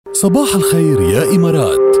صباح الخير يا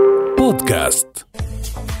إمارات بودكاست.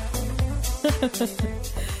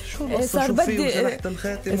 صار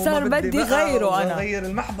بدي غيره. أنا غير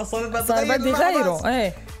المحبس، صار بدي غيره.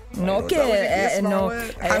 إيه إنه أوكي إنه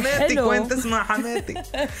حماتك وين تسمع حماتك.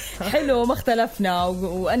 حلو، ما اختلفنا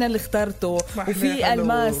وأنا اللي اخترته، وفي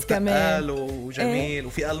ألماس كمان وجميل،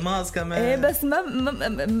 وفي ألماس كمان. إيه بس ما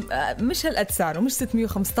مش هالقد سعره، مش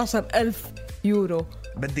 615,000 يورو.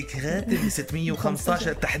 بدك خاتم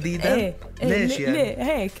 615 تحديدا؟ إيه ليش يعني؟ ليه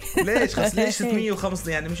هيك؟ ليش ليش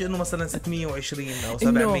 605 يعني؟ مش إنه مثلا 620 أو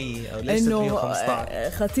 700 أو ليش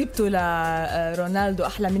 615؟ خطيبته لرونالدو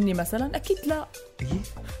أحلى مني مثلا؟ أكيد لا. إيه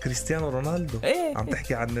كريستيانو رونالدو؟ إيه؟ عم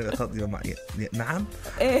تحكي عن نعم؟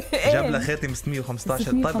 إيه جاب له خاتم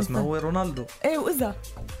 615. طيب بس ما هو رونالدو. إيه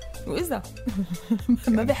وإذا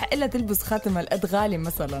ما بيحق لها تلبس خاتم هالقد غالي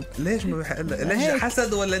مثلا. ليش ما بيحق لها؟ ليش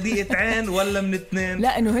حسد ولا ضيقة عين ولا من اثنين؟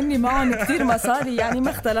 لا إنه هني معهم كتير مصاري يعني،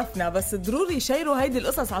 ما اختلفنا، بس ضروري يشيروا هيدي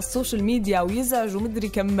القصص على السوشيال ميديا ويزعجوا مدري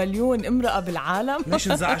كم مليون امرأة بالعالم.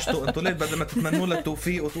 ليش انزعجتوا انتوا؟ ليه بدل ما تتمنوا لها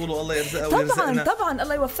التوفيق وتقولوا الله يرزقها ويرزقنا؟ طبعا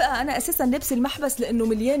الله يوفقها. أنا أساسا لبس المحبس لأنه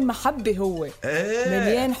مليان محبة، هو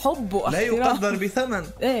مليان حب واحترام، لا يقدر بثمن.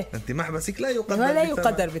 إيه؟ انت محبسك لا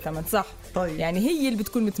يقدر بثمن صح. طيب. يعني هي اللي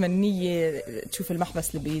بتكون متمنية تشوف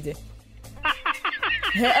المحبس اللي بإيدي.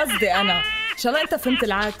 هي قصدي أنا إن شاء الله أنت فهمت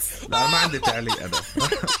العكس. لا ما عندي تعليق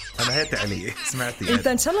أنا هي تعليق سمعتي أنت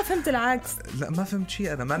إن شاء الله فهمت العكس. لا ما فهمت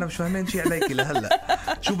شيء أنا، ما أنا مش فاهمين شيء عليك لهلا.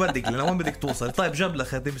 شو بدك لوين بدك توصل؟ طيب جاب لك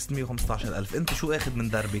خاتم 615,000، أنت شو أخذ من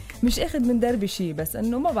دربك؟ مش أخذ من دربي شيء، بس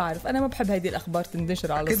إنه ما بعرف، أنا ما بحب هيدي الأخبار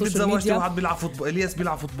تنتشر على السوشيال ميديا. كنت تزوجتي واحد بيلعب فوتبول؟ إلياس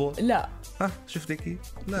بيلعب فوتبول؟ لا. شفتي كيف؟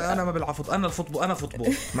 لا أنا ما بلعب فوتبول. أنا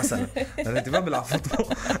فوتبول مثلا. أنت ما بلعب فوتبول.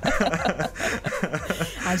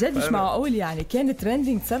 عن جد مش معقول يعني. كان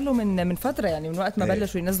ترندينج صار له من فترة يعني، من وقت ما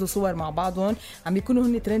بلشوا ينزلوا صور مع بعضهم عم يكونوا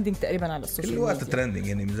هن ترندينج تقريبا على السوشيال ميديا. كل وقت ترندينج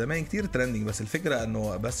يعني، من زمان كتير ترندينج. بس الفكرة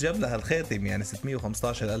انه بس جاب لها الخاتم يعني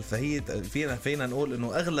 615,000، فهي فينا نقول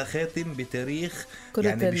انه اغلى خاتم بتاريخ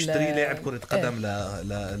يعني بيشتري لاعب كرة قدم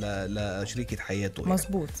لشريكة حياته يعني.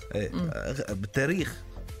 مزبوط. بالتاريخ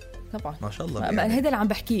طبعا ما شاء الله يعني. هذا اللي عم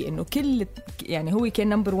بحكيه، انه كل يعني هو كان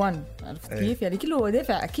نمبر 1. عرفت كيف يعني؟ كله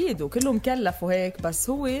دافع اكيد وكله مكلف وهيك، بس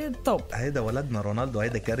هو توب. هيدا ولدنا رونالدو،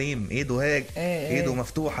 هيدا كريم، ايده هيك ايده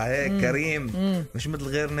مفتوحه هيك. كريم مش مثل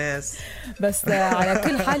غير ناس. بس على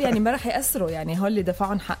كل حال يعني ما راح يأثروا يعني، هول اللي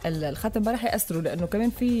دفعون حق الختم ما راح يأثروا، لانه كمان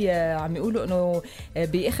في عم يقولوا انه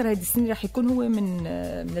باخر هيدي السنه راح يكون هو من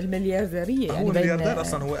المليارديريه يعني. هو ملياردير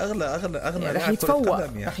اصلا، هو اغلى راح يتفوق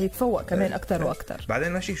يعني. راح يتفوق كمان اكثر واكثر.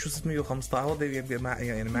 بعدين ماشي شو 615 هو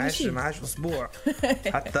يعني معاش اسبوع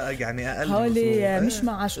حتى يعني اقل. هولي مش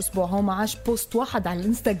معاش اسبوع، هو معاش بوست واحد على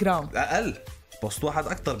الانستغرام. اقل بوست واحد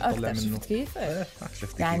اكتر بطلع منه. شفت كيف؟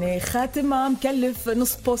 يعني خاتمه مكلف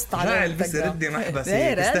نص بوست على جاعل بس ردي محبس.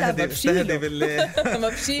 استهدي بالله. ما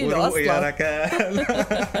بشيله اصلا يا ركال.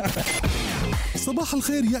 صباح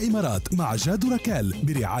الخير يا إمارات مع جاد وركال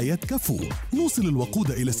برعاية كفو. نوصل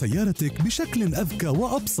الوقود إلى سيارتك بشكل أذكى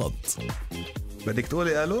وأبسط. بدك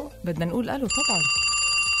تقولي ألو؟ بدنا نقول ألو طبعا.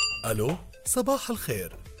 ألو صباح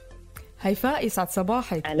الخير. هيفاء يسعد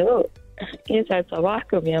صباحك. ألو يسعد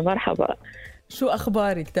صباحكم، يا مرحبا. شو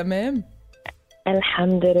أخبارك؟ تمام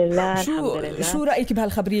الحمد لله. شو رأيك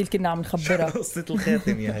بهالخبرية اللي كنا عم نخبرها؟ قصة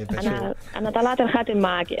الخاتم يا هيفاء. أنا طلعت الخاتم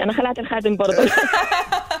معك، أنا خلعت الخاتم برضه.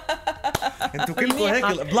 انتوا كلكم هيك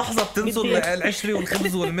بلحظة بتنسوا العشري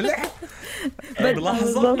والخبز والملح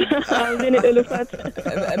بلحظة. عاوزين الألوفات.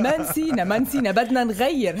 ما نسينا بدنا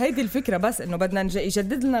نغير هيدي الفكرة، بس إنه بدنا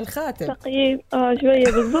يجدد لنا الخاتم تقييم شوية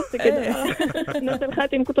بالضبط كده. نفس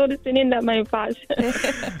الخاتم طول السنين لا ما ينفعش.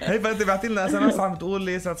 هيفا انت بعتي لنا SMS عم تقول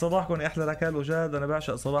لي يسعد صباحكم يا احلى ركال وجاد، انا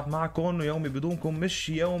بعشق صباح معكم ويومي بدونكم مش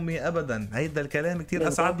يومي ابدا. هيدا الكلام كتير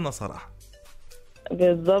اسعدنا صراحة.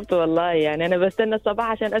 بالضبط والله يعني انا بستنى الصباح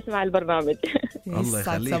عشان اسمع البرنامج. الله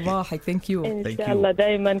يخليك. صباحك. ثانك يو. ان شاء الله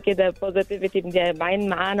دايما كده بوزيتيفيتي مجمعين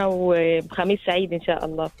معانا، وخميس سعيد ان شاء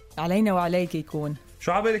الله علينا وعليك يكون.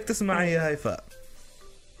 شو عبالك تسمعي يا هيفاء؟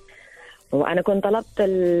 وانا كنت طلبت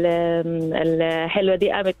الحلوه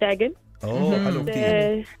دي قامت تعجن. حلو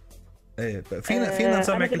كتير. ايه فينا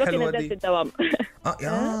نسمعك الحلوه دي.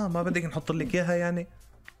 ما بدك نحط لك اياها يعني؟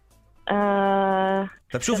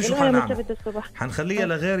 طب شوفي شو حنعمل، حنخليها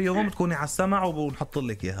لغير يوم تكوني على السمع ونحط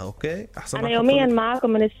لك اياها. اوكي احسن. انا يوميا معاكم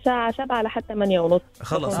من الساعه 7 لحد 8:30.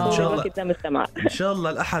 خلص ان شاء الله. ان شاء الله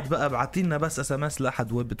الاحد بقى ابعتي لنا بس SMS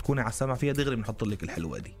الاحد وبتكوني على السمع فيها دغري بنحط لك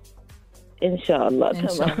الحلوه دي ان شاء الله.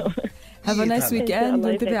 تمام. هاف ا نايس ويك اند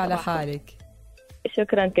وانتبهي على حالك.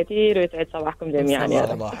 شكرا كثير ويسعد صباحكم جميعا يا رب.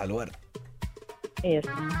 صباح الورد. يس.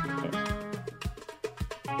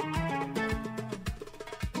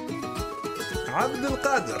 عبد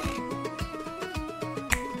القادر.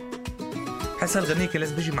 حس الغنية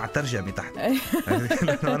لازم بيجي مع ترجمة تحت.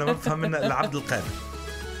 أنا ما بفهم منها إلا عبد القادر،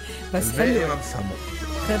 بس الباقي حلو ما بفهمه.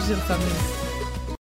 خرج الخميس.